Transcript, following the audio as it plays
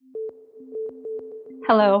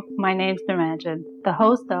Hello, my name's Niranjan, the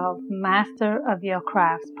host of Master of Your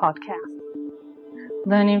Crafts podcast.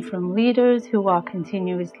 Learning from leaders who are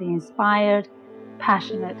continuously inspired,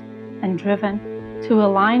 passionate, and driven to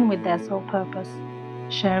align with their soul purpose,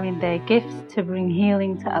 sharing their gifts to bring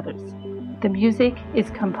healing to others. The music is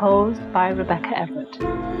composed by Rebecca Everett.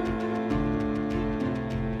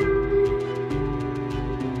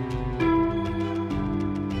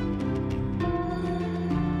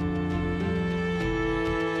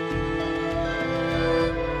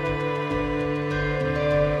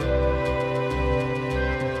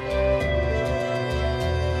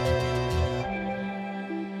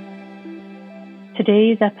 Today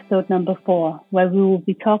is episode number 4, where we will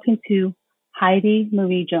be talking to Heidi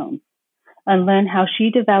Marie Jones and learn how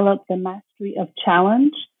she developed the mastery of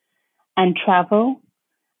challenge and travel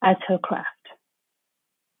as her craft.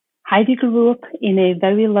 Heidi grew up in a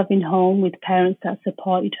very loving home with parents that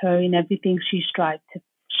supported her in everything she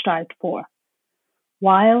strived for.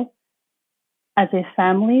 While as a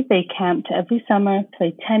family, they camped every summer,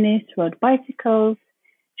 played tennis, rode bicycles.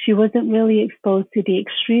 She wasn't really exposed to the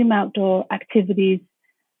extreme outdoor activities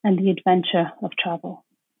and the adventure of travel.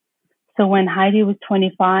 So when Heidi was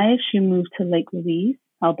 25, she moved to Lake Louise,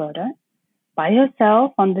 Alberta, by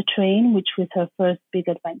herself on the train, which was her first big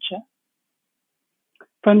adventure.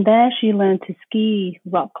 From there, she learned to ski,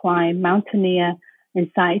 rock climb, mountaineer, and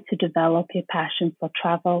started to develop a passion for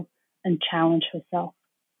travel and challenge herself.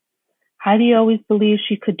 Heidi always believed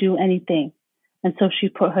she could do anything, and so she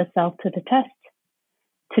put herself to the test.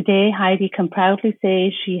 Today, Heidi can proudly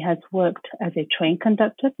say she has worked as a train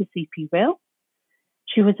conductor for CP Rail.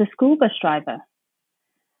 She was a school bus driver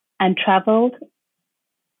and traveled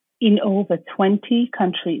in over 20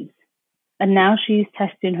 countries. And now she's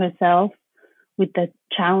testing herself with the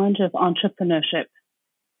challenge of entrepreneurship.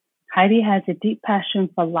 Heidi has a deep passion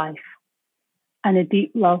for life and a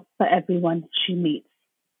deep love for everyone she meets.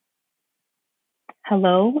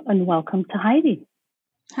 Hello and welcome to Heidi.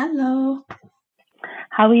 Hello.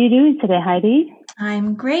 How are you doing today, Heidi?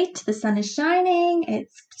 I'm great. The sun is shining.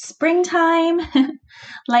 It's springtime.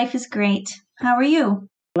 Life is great. How are you?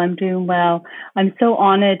 I'm doing well. I'm so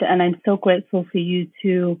honored and I'm so grateful for you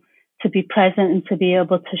to be present and to be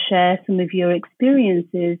able to share some of your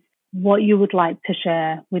experiences, what you would like to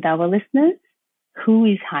share with our listeners. Who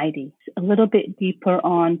is Heidi? A little bit deeper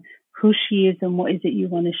on who she is and what is it you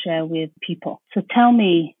want to share with people. So tell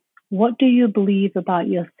me, what do you believe about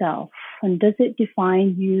yourself? And does it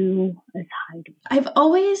define you as Heidi? I've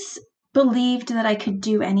always believed that I could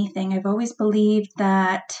do anything. I've always believed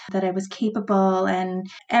that I was capable and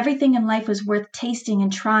everything in life was worth tasting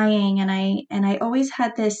and trying. And I always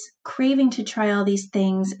had this craving to try all these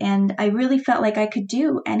things. And I really felt like I could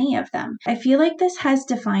do any of them. I feel like this has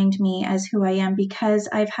defined me as who I am because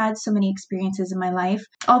I've had so many experiences in my life.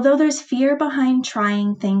 Although there's fear behind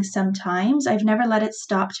trying things sometimes, I've never let it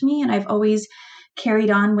stop me. And I've always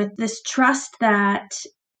carried on with this trust that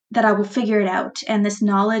I will figure it out and this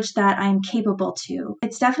knowledge that I'm capable to.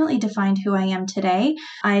 It's definitely defined who I am today.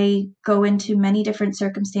 I go into many different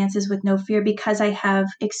circumstances with no fear because I have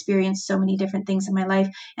experienced so many different things in my life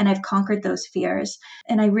and I've conquered those fears.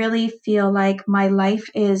 And I really feel like my life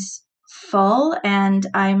is full and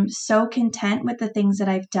I'm so content with the things that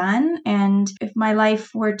I've done. And if my life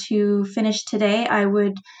were to finish today, I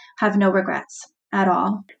would have no regrets at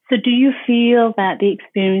all. So do you feel that the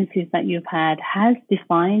experiences that you've had has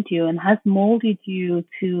defined you and has molded you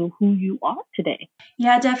to who you are today?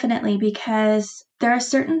 Yeah, definitely, because there are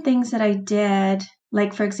certain things that I did,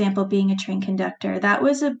 like, for example, being a train conductor. That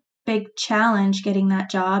was a big challenge getting that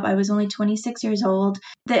job. I was only 26 years old.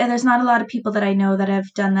 There's not a lot of people that I know that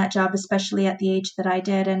have done that job, especially at the age that I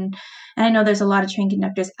did. And I know there's a lot of train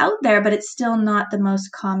conductors out there, but it's still not the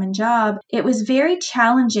most common job. It was very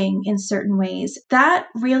challenging in certain ways. That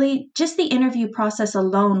really, just the interview process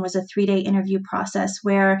alone was a 3-day interview process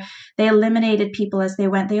where they eliminated people as they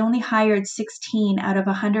went. They only hired 16 out of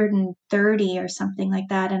 130 or something like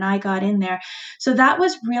that, and I got in there. So that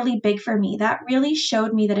was really big for me. That really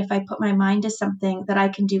showed me that if I put my mind to something, that I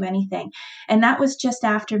can do anything. And that was just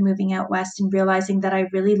after moving out west and realizing that I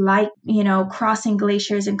really liked, crossing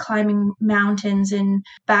glaciers and climbing mountains and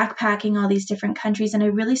backpacking all these different countries. And I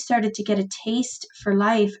really started to get a taste for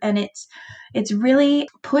life. And it's really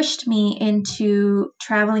pushed me into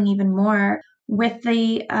traveling even more. With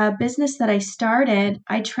the business that I started,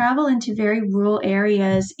 I travel into very rural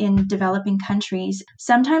areas in developing countries.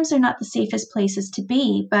 Sometimes they're not the safest places to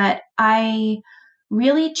be, but I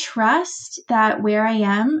really trust that where I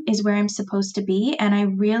am is where I'm supposed to be. And I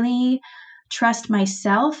really trust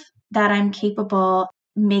myself that I'm capable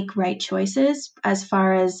make right choices as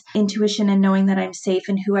far as intuition and knowing that I'm safe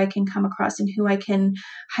and who I can come across and who I can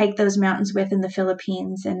hike those mountains with in the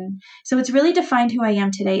Philippines. And so it's really defined who I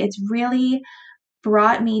am today. It's really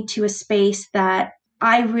brought me to a space that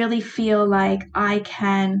I really feel like I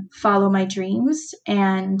can follow my dreams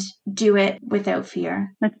and do it without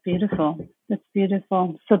fear. That's beautiful. That's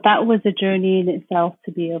beautiful. So that was a journey in itself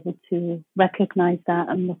to be able to recognize that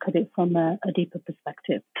and look at it from a deeper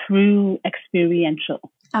perspective through experiential.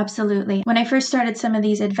 Absolutely. When I first started some of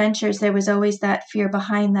these adventures, there was always that fear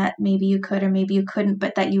behind that maybe you could or maybe you couldn't,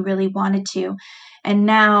 but that you really wanted to. And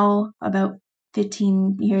now, about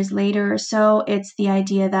 15 years later or so, it's the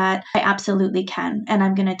idea that I absolutely can, and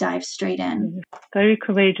I'm going to dive straight in. Very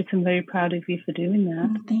courageous and very proud of you for doing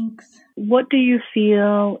that. Thanks. What do you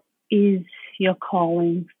feel is your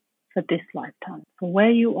calling for this lifetime? For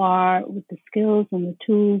where you are with the skills and the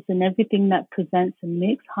tools and everything that presents and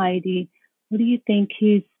makes Heidi, what do you think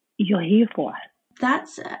you're here for?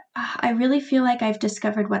 I really feel like I've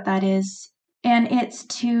discovered what that is. And it's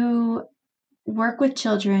to work with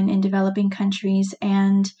children in developing countries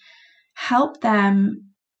and help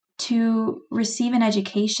them to receive an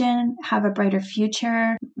education, have a brighter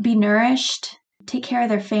future, be nourished, take care of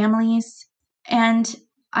their families. And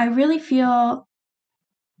I really feel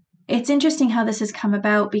it's interesting how this has come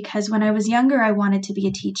about, because when I was younger, I wanted to be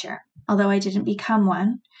a teacher, although I didn't become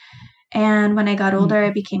one. And when I got older,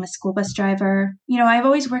 I became a school bus driver. I've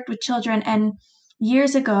always worked with children. And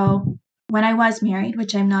years ago, when I was married,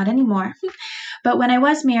 which I'm not anymore, but when I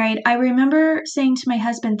was married, I remember saying to my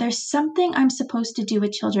husband, there's something I'm supposed to do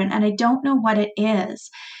with children, and I don't know what it is.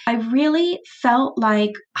 I really felt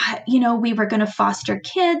like, we were going to foster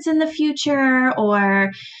kids in the future,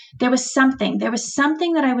 or there was something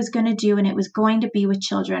that I was going to do, and it was going to be with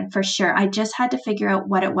children for sure. I just had to figure out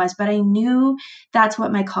what it was, but I knew that's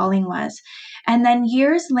what my calling was. And then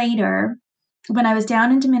years later, when I was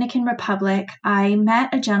down in Dominican Republic, I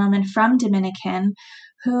met a gentleman from Dominican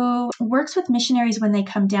who works with missionaries when they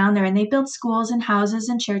come down there, and they build schools and houses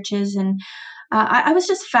and churches. And I was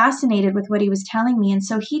just fascinated with what he was telling me. And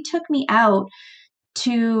so he took me out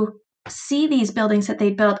to see these buildings that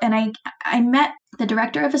they built. And I met the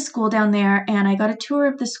director of a school down there, and I got a tour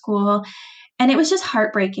of the school, and it was just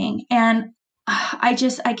heartbreaking. And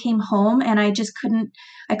I came home, and I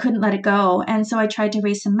couldn't let it go. And so I tried to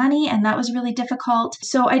raise some money, and that was really difficult.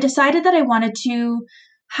 So I decided that I wanted to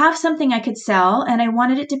have something I could sell, and I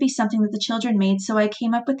wanted it to be something that the children made. So I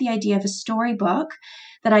came up with the idea of a storybook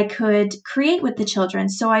that I could create with the children.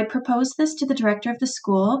 So I proposed this to the director of the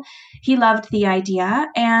school. He loved the idea,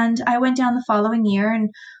 and I went down the following year and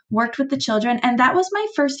worked with the children. And that was my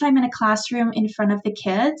first time in a classroom in front of the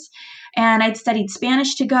kids. And I'd studied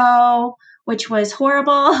Spanish to go, which was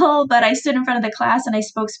horrible, but I stood in front of the class and I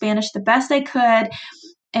spoke Spanish the best I could.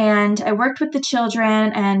 And I worked with the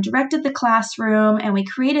children and directed the classroom, and we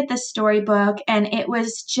created this storybook. And it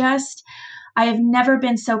was just, I have never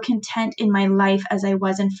been so content in my life as I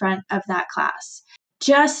was in front of that class.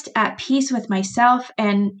 Just at peace with myself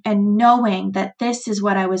and knowing that this is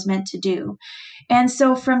what I was meant to do. And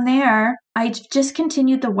so from there, I just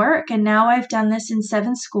continued the work. And now I've done this in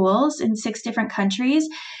 7 schools in 6 different countries.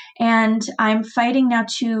 And I'm fighting now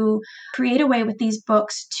to create a way with these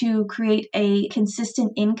books to create a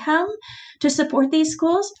consistent income to support these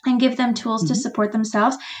schools and give them tools to support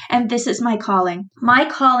themselves. And this is my calling. My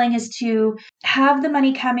calling is to have the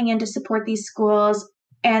money coming in to support these schools,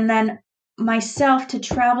 and then myself to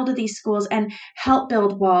travel to these schools and help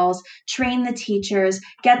build walls, train the teachers,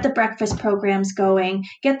 get the breakfast programs going,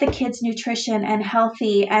 get the kids nutrition and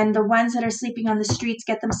healthy, and the ones that are sleeping on the streets,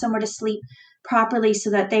 get them somewhere to sleep properly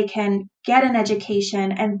so that they can get an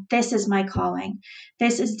education. And this is my calling.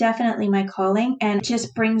 This is definitely my calling, and it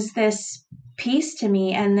just brings this peace to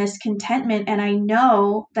me and this contentment. And I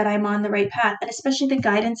know that I'm on the right path, and especially the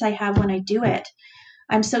guidance I have when I do it.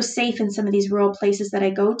 I'm so safe in some of these rural places that I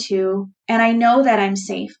go to, and I know that I'm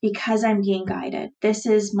safe because I'm being guided. This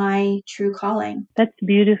is my true calling. That's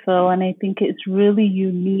beautiful, and I think it's really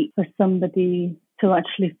unique for somebody to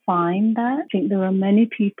actually find that. I think there are many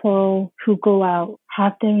people who go out,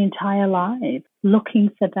 have their entire lives looking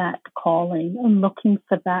for that calling and looking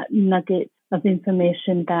for that nugget of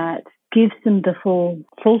information that gives them the full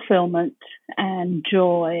fulfillment and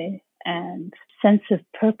joy and sense of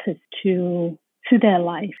purpose to their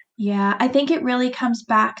life. Yeah, I think it really comes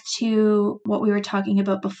back to what we were talking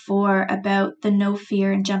about before about the no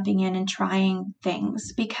fear and jumping in and trying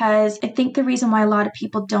things. Because I think the reason why a lot of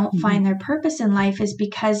people don't find their purpose in life is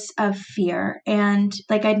because of fear. And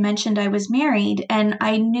like I'd mentioned, I was married, and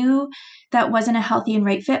I knew that wasn't a healthy and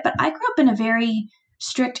right fit, but I grew up in a very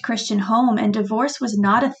strict Christian home, and divorce was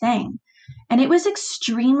not a thing. And it was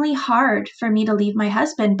extremely hard for me to leave my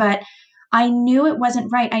husband, but I knew it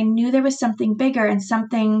wasn't right. I knew there was something bigger and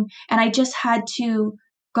I just had to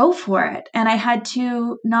go for it. And I had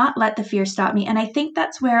to not let the fear stop me. And I think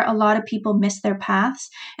that's where a lot of people miss their paths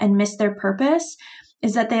and miss their purpose,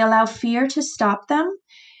 is that they allow fear to stop them,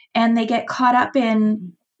 and they get caught up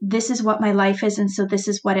in, this is what my life is, and so this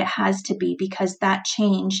is what it has to be, because that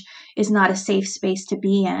change is not a safe space to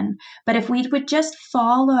be in. But if we would just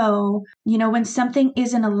follow, when something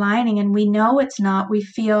isn't aligning and we know it's not, we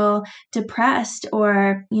feel depressed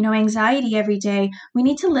or, anxiety every day, we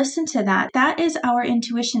need to listen to that. That is our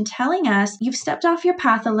intuition telling us, you've stepped off your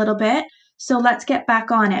path a little bit, so let's get back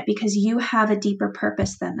on it, because you have a deeper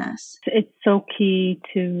purpose than this. It's so key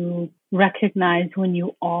to recognize when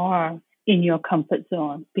you are in your comfort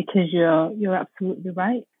zone, because you're absolutely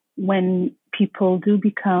right. When people do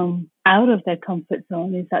become out of their comfort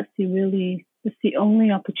zone, that's the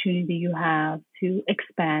only opportunity you have to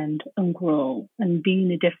expand and grow and be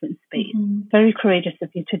in a different space. Mm-hmm. Very courageous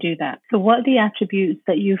of you to do that. So what are the attributes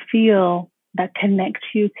that you feel that connect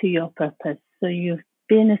you to your purpose? So you've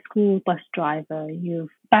been a school bus driver, you've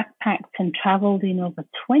backpacked and traveled in over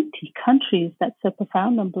 20 countries. That's a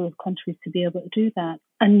profound number of countries to be able to do that.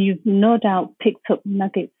 And you've no doubt picked up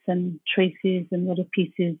nuggets and traces and little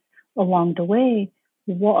pieces along the way.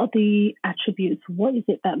 What are the attributes? What is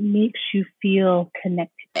it that makes you feel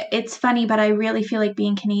connected? It's funny, but I really feel like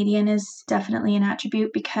being Canadian is definitely an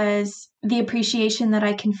attribute, because the appreciation that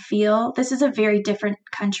I can feel, this is a very different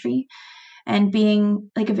country, and being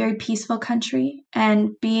like a very peaceful country,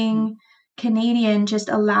 and being Canadian just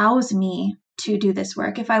allows me to do this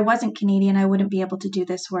work. If I wasn't Canadian, I wouldn't be able to do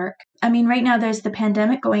this work. I mean, right now there's the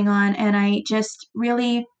pandemic going on, and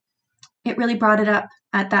it really brought it up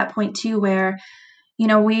at that point too, where,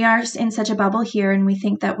 we are in such a bubble here, and we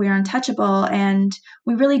think that we're untouchable, and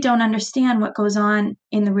we really don't understand what goes on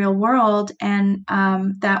in the real world, and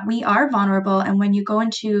that we are vulnerable. And when you go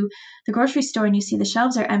into the grocery store and you see the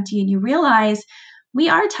shelves are empty, and you realize we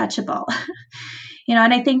are touchable,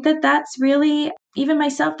 and I think that that's really, even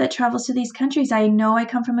myself that travels to these countries, I know I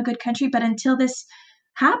come from a good country, but until this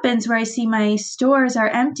happens where I see my stores are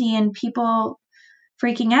empty and people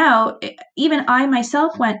freaking out, even I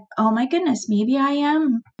myself went, oh my goodness, maybe I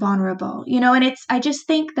am vulnerable, and I just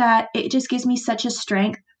think that it just gives me such a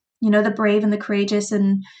strength, the brave and the courageous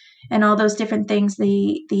and all those different things,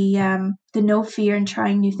 the no fear and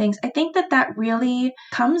trying new things. I think that really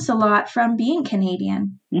comes a lot from being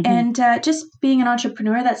Canadian. Mm-hmm. And just being an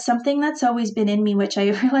entrepreneur, that's something that's always been in me, which I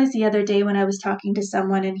realized the other day when I was talking to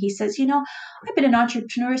someone, and he says, I've been an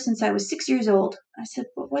entrepreneur since I was 6 years old. I said,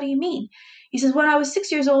 well, what do you mean? He says, when I was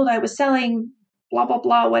 6 years old, I was selling blah, blah,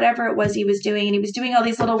 blah, whatever it was he was doing. And he was doing all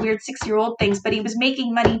these little weird 6-year-old things, but he was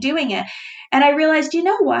making money doing it. And I realized, you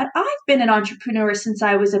know what? I've been an entrepreneur since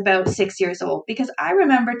I was about 6 years old, because I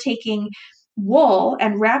remember taking wool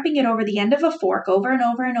and wrapping it over the end of a fork over and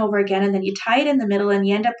over and over again. And then you tie it in the middle and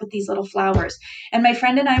you end up with these little flowers. And my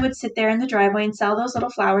friend and I would sit there in the driveway and sell those little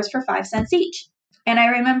flowers for 5 cents each. And I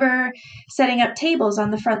remember setting up tables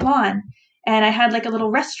on the front lawn, and I had like a little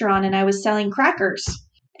restaurant, and I was selling crackers,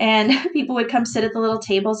 and people would come sit at the little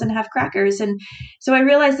tables and have crackers. And so I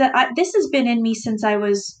realized that this has been in me since I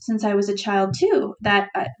was a child too, that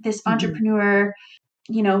this entrepreneur,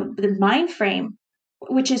 the mind frame,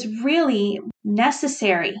 which is really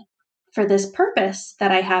necessary for this purpose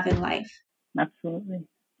that I have in life. Absolutely.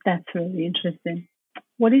 That's really interesting.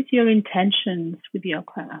 What is your intentions with your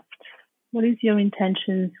craft? What is your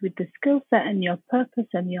intentions with the skill set and your purpose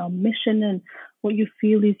and your mission and what you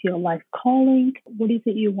feel is your life calling? What is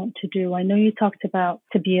it you want to do? I know you talked about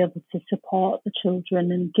to be able to support the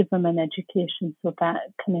children and give them an education so that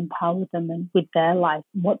can empower them and with their life,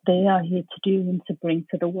 what they are here to do and to bring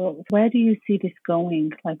to the world. Where do you see this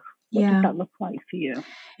going? What does that look like for you?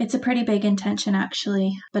 It's a pretty big intention,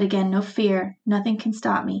 actually. But again, no fear. Nothing can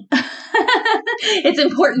stop me. It's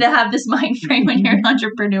important to have this mind frame when you're an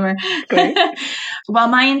entrepreneur. Well,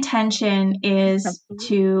 my intention is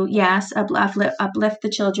to, uplift the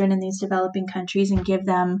children in these developing countries and give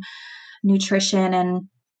them nutrition and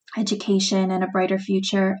education and a brighter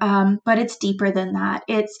future. But it's deeper than that.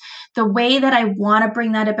 It's the way that I want to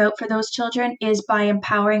bring that about for those children is by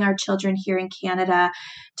empowering our children here in Canada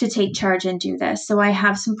to take charge and do this. So I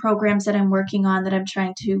have some programs that I'm working on that I'm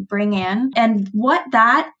trying to bring in. And what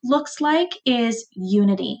that looks like is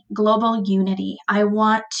unity, global unity. I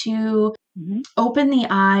want to open the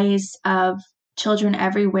eyes of children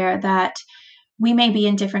everywhere that we may be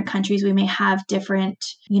in different countries, we may have different,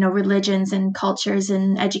 religions and cultures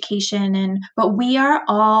and education, but we are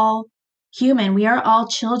all human. We are all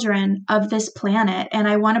children of this planet. And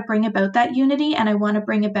I want to bring about that unity, and I want to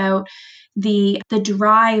bring about the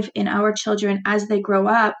drive in our children as they grow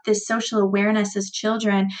up, this social awareness as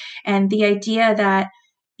children, and the idea that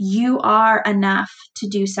you are enough to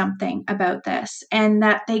do something about this, and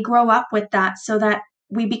that they grow up with that, so that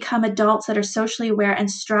we become adults that are socially aware and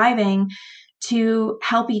striving to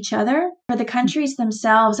help each other. For the countries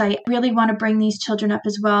themselves, I really want to bring these children up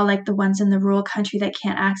as well, like the ones in the rural country that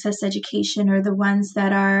can't access education, or the ones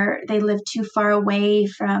that they live too far away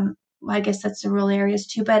from, well, I guess that's the rural areas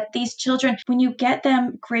too. But these children, when you get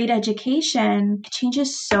them great education, it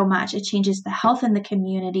changes so much. It changes the health in the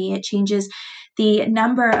community. It changes the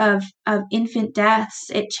number of infant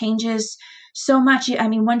deaths. It changes so much. I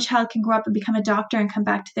mean, one child can grow up and become a doctor and come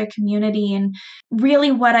back to their community. And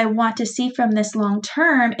really what I want to see from this long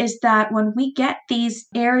term is that when we get these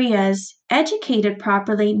areas educated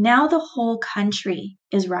properly, now the whole country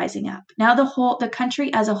is rising up. Now the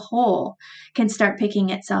country as a whole can start picking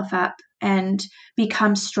itself up and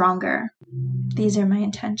become stronger. These are my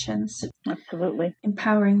intentions. Absolutely.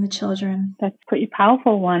 Empowering the children. That's a pretty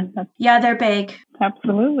powerful one. Yeah, they're big.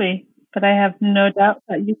 Absolutely. But I have no doubt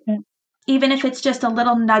that you can. Even if it's just a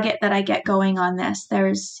little nugget that I get going on this,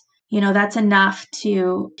 there's, that's enough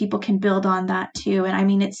to, people can build on that too. And I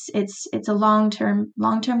mean, it's a long-term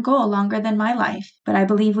goal, longer than my life, but I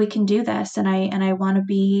believe we can do this. And I want to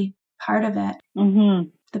be part of it. Mm-hmm.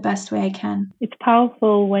 The best way I can. It's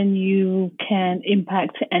powerful when you can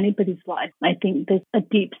impact anybody's life. I think there's a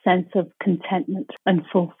deep sense of contentment and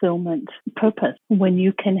fulfillment, purpose, when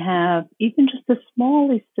you can have even just the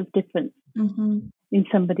smallest of difference in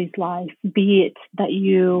somebody's life, be it that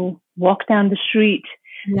you walk down the street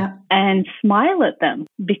and smile at them,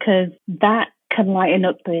 because that can lighten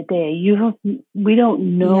up their day. We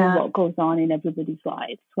don't know what goes on in everybody's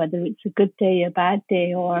lives, whether it's a good day, a bad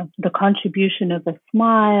day, or the contribution of a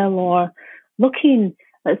smile, or looking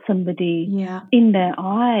at somebody in their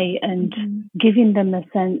eye and giving them a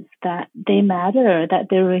sense that they matter, that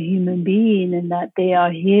they're a human being, and that they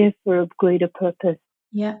are here for a greater purpose.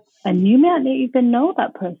 Yeah. And you might not even know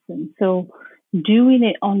that person. So doing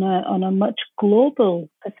it on a much global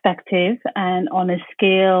perspective and on a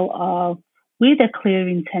scale of, with a clear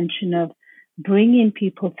intention of bringing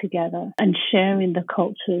people together and sharing the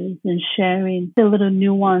cultures and sharing the little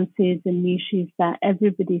nuances and niches that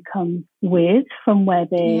everybody comes with from where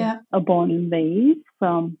they are born and raised,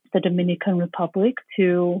 from the Dominican Republic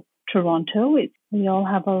to Toronto. We all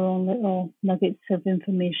have our own little nuggets of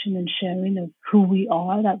information and sharing of who we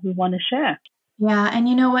are that we want to share. Yeah. And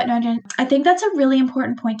you know what, Nanjan? I think that's a really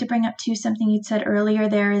important point to bring up too. Something you'd said earlier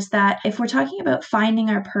there is that if we're talking about finding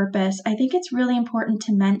our purpose, I think it's really important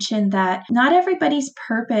to mention that not everybody's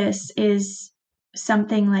purpose is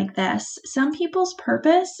something like this. Some people's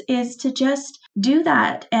purpose is to just do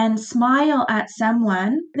that and smile at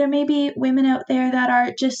someone. There may be women out there that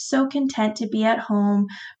are just so content to be at home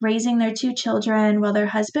raising their 2 children while their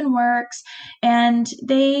husband works, and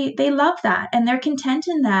they love that and they're content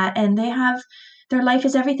in that, and their life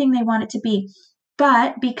is everything they want it to be.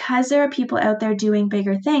 But because there are people out there doing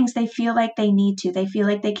bigger things, they feel like they need to. They feel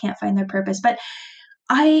like they can't find their purpose. But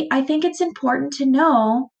I think it's important to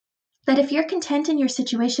know that if you're content in your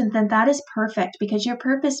situation, then that is perfect, because your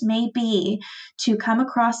purpose may be to come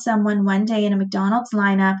across someone one day in a McDonald's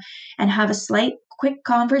lineup and have a slight quick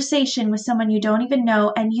conversation with someone you don't even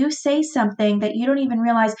know, and you say something that you don't even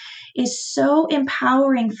realize is so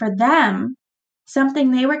empowering for them, something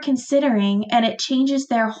they were considering, and it changes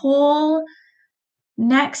their whole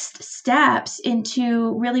next steps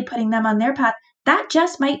into really putting them on their path. That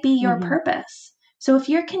just might be your purpose. So if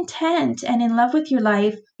you're content and in love with your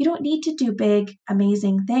life, you don't need to do big,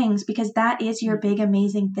 amazing things, because that is your big,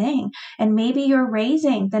 amazing thing. And maybe you're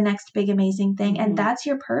raising the next big, amazing thing, and that's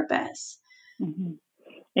your purpose.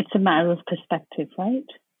 It's a matter of perspective, right?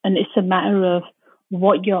 And it's a matter of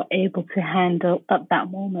what you're able to handle at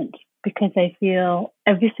that moment. Because I feel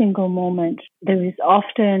every single moment, there is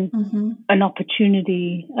often an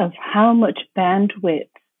opportunity of how much bandwidth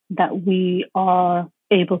that we are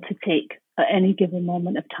able to take at any given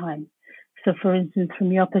moment of time. So for instance,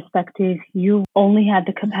 from your perspective, you only had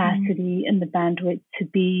the capacity and the bandwidth to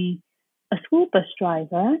be a school bus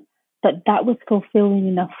driver, but that was fulfilling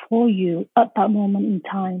enough for you at that moment in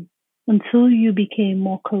time, until you became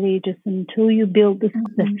more courageous, until you built the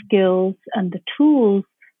skills and the tools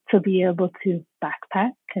to be able to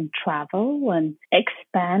backpack and travel and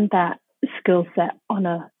expand that skill set on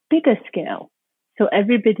a bigger scale. So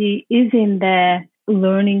everybody is in their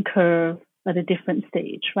learning curve at a different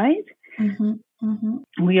stage, right?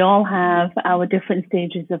 We all have our different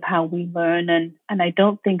stages of how we learn, and I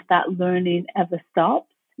don't think that learning ever stops.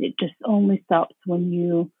 It just only stops when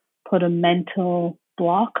you put a mental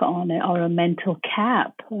block on it, or a mental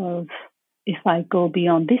cap of, if I go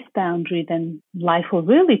beyond this boundary, then life will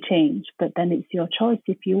really change. But then it's your choice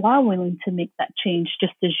if you are willing to make that change,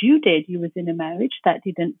 just as you did. You was in a marriage that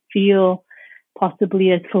didn't feel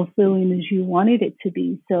possibly as fulfilling as you wanted it to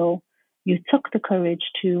be. So you took the courage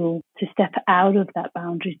to step out of that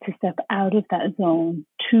boundary, to step out of that zone,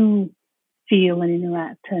 to feel and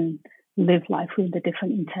interact and live life with a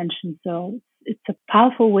different intention. So it's a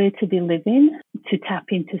powerful way to be living, to tap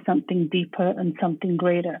into something deeper and something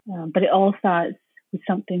greater. But it all starts with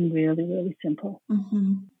something really, really simple.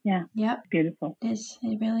 Yeah. Yep. Beautiful. It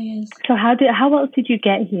really is. So how else did you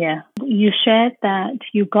get here? You shared that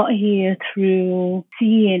you got here through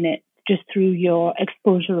seeing it, just through your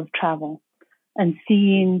exposure of travel and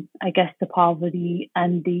seeing, I guess, the poverty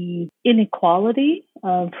and the inequality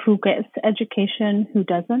of who gets education, who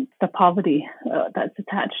doesn't, the poverty that's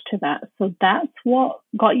attached to that. So that's what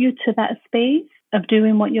got you to that space of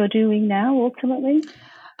doing what you're doing now, ultimately?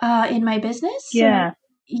 In my business? Yeah.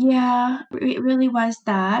 Yeah, it really was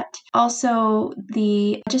that. Also,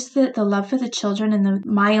 the love for the children and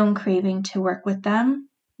my own craving to work with them.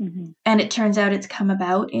 Mm-hmm. And it turns out it's come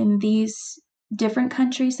about in these different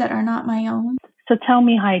countries that are not my own. So tell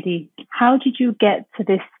me, Heidi, how did you get to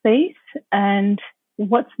this space, and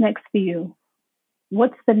what's next for you?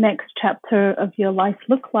 What's the next chapter of your life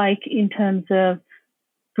look like in terms of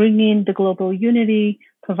bringing the global unity,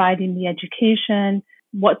 providing the education?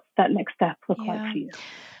 What's that next step look like for you?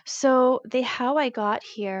 So how I got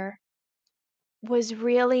here was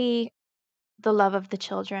really the love of the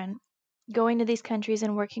children. Going to these countries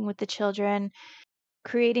and working with the children,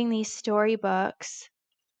 creating these storybooks.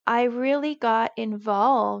 I really got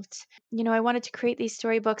involved. I wanted to create these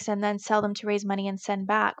storybooks and then sell them to raise money and send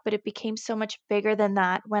back, but it became so much bigger than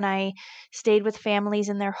that when I stayed with families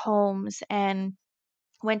in their homes and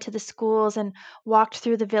went to the schools and walked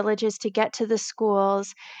through the villages to get to the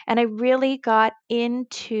schools. And I really got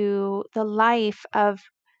into the life of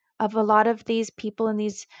a lot of these people in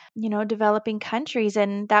these, developing countries.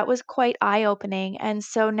 And that was quite eye opening. And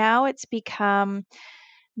so now it's become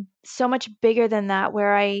so much bigger than that,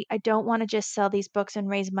 where I don't want to just sell these books and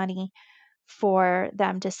raise money for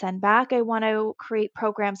them to send back. I want to create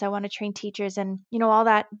programs. I want to train teachers and, all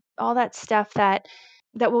that stuff that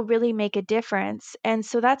will really make a difference. And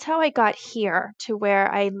so that's how I got here, to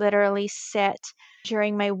where I literally sit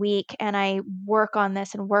during my week and I work on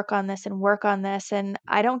this and work on this and work on this. And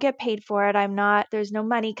I don't get paid for it. There's no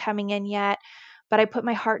money coming in yet, but I put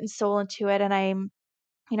my heart and soul into it. And I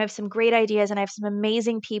have some great ideas and I have some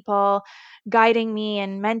amazing people guiding me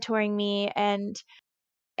and mentoring me. And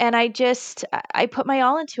I put my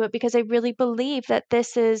all into it because I really believe that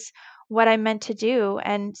this is what I'm meant to do.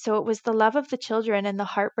 And so it was the love of the children and the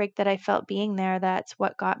heartbreak that I felt being there. That's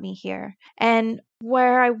what got me here. And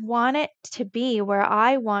where I want it to be, where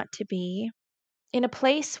I want to be, in a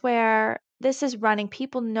place where this is running,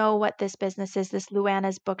 people know what this business is, this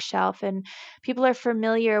Luana's Bookshelf, and people are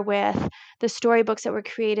familiar with the storybooks that were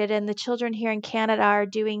created, and the children here in Canada are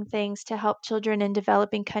doing things to help children in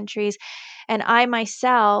developing countries. And I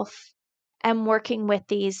myself am working with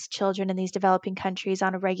these children in these developing countries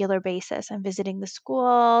on a regular basis. I'm visiting the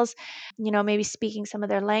schools, maybe speaking some of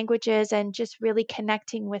their languages and just really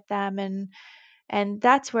connecting with them. And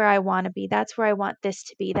that's where I want to be. That's where I want this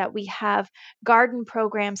to be, that we have garden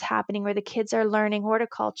programs happening where the kids are learning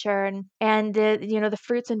horticulture and the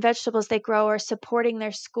fruits and vegetables they grow are supporting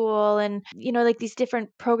their school. And, like these different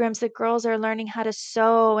programs that girls are learning how to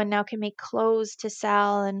sew and now can make clothes to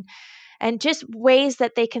sell, and just ways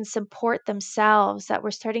that they can support themselves, that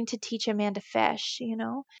we're starting to teach Amanda fish.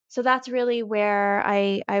 So that's really where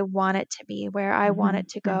I want it to be, where I want it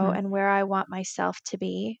to go, and where I want myself to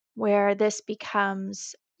be, where this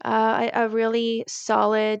becomes a really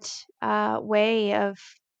solid way of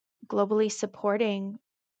globally supporting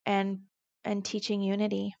and teaching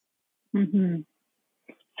unity. Mm-hmm.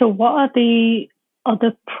 So what are the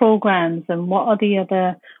other programs and what are the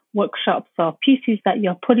other workshops or pieces that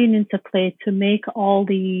you're putting into play to make all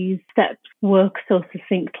these steps work so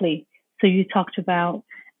succinctly? So you talked about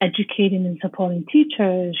educating and supporting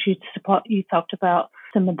teachers. You talked about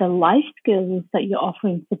some of the life skills that you're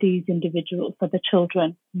offering for these individuals, for the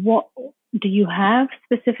children. What do you have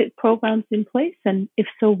specific programs in place? And if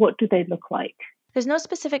so, what do they look like? There's no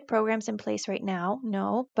specific programs in place right now,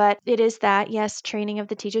 no, but it is that, yes, training of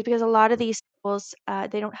the teachers, because a lot of these schools,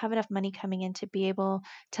 they don't have enough money coming in to be able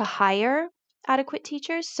to hire adequate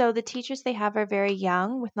teachers. So the teachers they have are very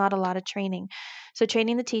young with not a lot of training. So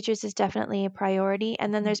training the teachers is definitely a priority.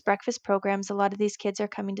 And then there's breakfast programs. A lot of these kids are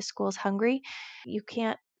coming to schools hungry. You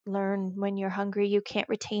can't learn when you're hungry. You can't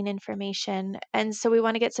retain information. And so we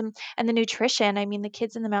want to get some, and the nutrition. I mean, the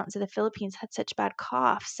kids in the mountains of the Philippines had such bad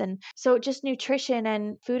coughs. And so just nutrition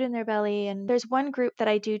and food in their belly. And there's one group that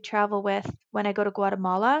I do travel with when I go to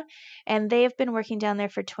Guatemala, and they have been working down there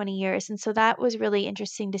for 20 years. And so that was really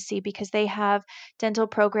interesting to see because they have dental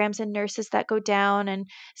programs and nurses that go down and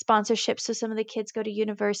sponsorships. So some of the kids go to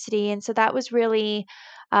university. And so that was really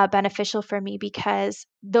beneficial for me because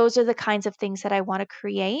those are the kinds of things that I want to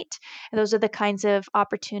create. And those are the kinds of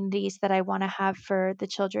opportunities that I want to have for the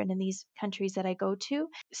children in these countries that I go to.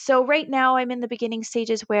 So right now I'm in the beginning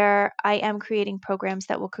stages where I am creating programs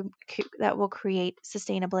that will create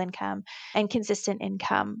sustainable income and consistent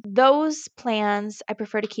income. Those plans I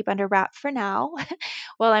prefer to keep under wrap for now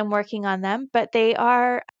while I'm working on them, but they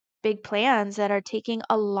are big plans that are taking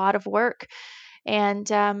a lot of work. And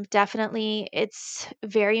definitely, it's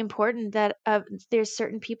very important that there's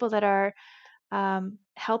certain people that are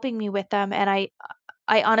helping me with them. And I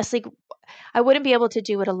honestly, I wouldn't be able to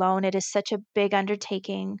do it alone. It is such a big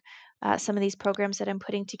undertaking. Some of these programs that I'm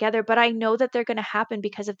putting together, but I know that they're going to happen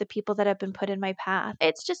because of the people that have been put in my path.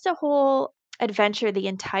 It's just a whole adventure, the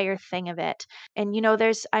entire thing of it. And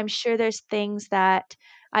I'm sure there's things that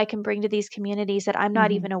I can bring to these communities that I'm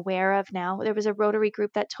not even aware of now. There was a Rotary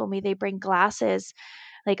group that told me they bring glasses,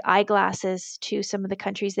 like eyeglasses, to some of the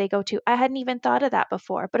countries they go to. I hadn't even thought of that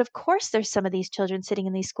before. But of course, there's some of these children sitting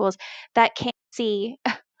in these schools that can't see.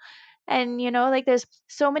 And, like there's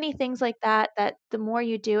so many things like that the more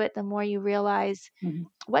you do it, the more you realize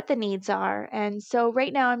what the needs are. And so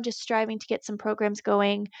right now I'm just striving to get some programs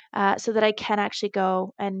going so that I can actually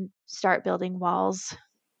go and start building walls.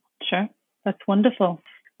 Sure. That's wonderful.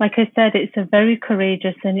 Like I said, it's a very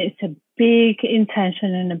courageous and it's a big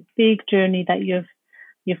intention and a big journey that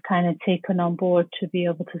you've kind of taken on board to be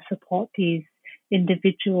able to support these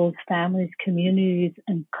individuals, families, communities,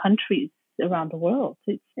 and countries around the world.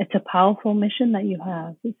 It's a powerful mission that you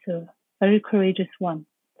have. It's a very courageous one.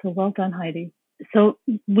 So well done, Heidi. So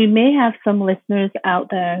we may have some listeners out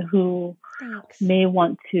there who may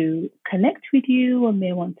want to connect with you or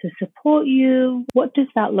may want to support you. What does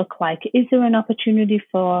that look like? Is there an opportunity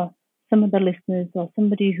for some of the listeners or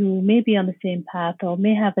somebody who may be on the same path or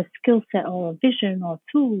may have a skill set or a vision or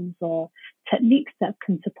tools or techniques that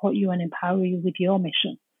can support you and empower you with your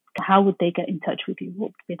mission? How would they get in touch with you? What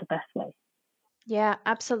would be the best way? Yeah,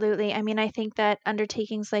 absolutely. I mean, I think that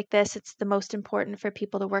undertakings like this, it's the most important for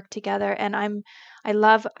people to work together. And I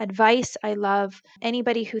love advice. I love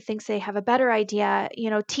anybody who thinks they have a better idea,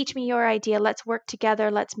 teach me your idea. Let's work together.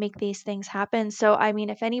 Let's make these things happen. So, I mean,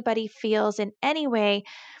 if anybody feels in any way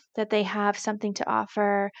that they have something to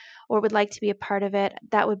offer or would like to be a part of it,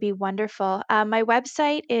 that would be wonderful. My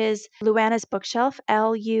website is Luana's Bookshelf,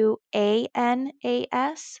 LUANAS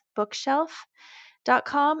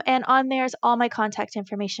bookshelf.com, and on there's all my contact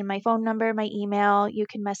information, my phone number, my email. You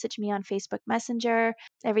can message me on Facebook Messenger.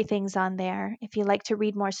 Everything's on there. If you like to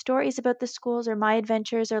read more stories about the schools or my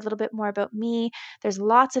adventures or a little bit more about me, there's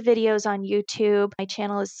lots of videos on YouTube. My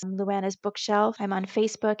channel is Luana's Bookshelf. I'm on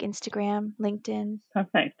Facebook, Instagram, LinkedIn.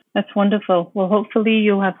 Perfect. That's wonderful. Well, hopefully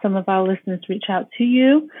you'll have some of our listeners reach out to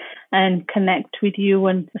you and connect with you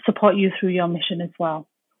and support you through your mission as well.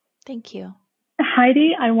 Thank you.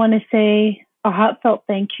 Heidi, I want to say a heartfelt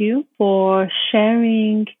thank you for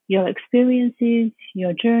sharing your experiences,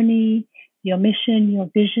 your journey, your mission, your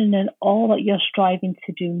vision, and all that you're striving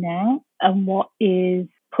to do now and what is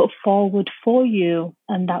put forward for you,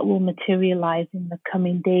 and that will materialize in the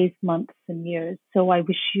coming days, months, and years. So I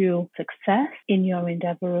wish you success in your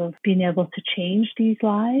endeavor of being able to change these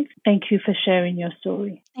lives. Thank you for sharing your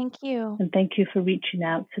story. Thank you. And thank you for reaching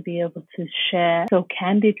out to be able to share so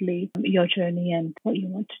candidly your journey and what you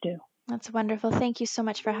want to do. That's wonderful. Thank you so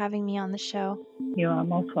much for having me on the show. You are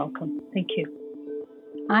most welcome. Thank you.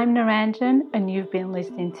 I'm Naranjan, and you've been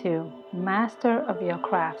listening to Master of Your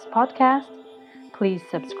Crafts podcast. Please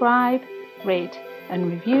subscribe, rate,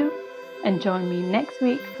 and review, and join me next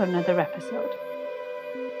week for another episode.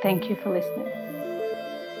 Thank you for listening.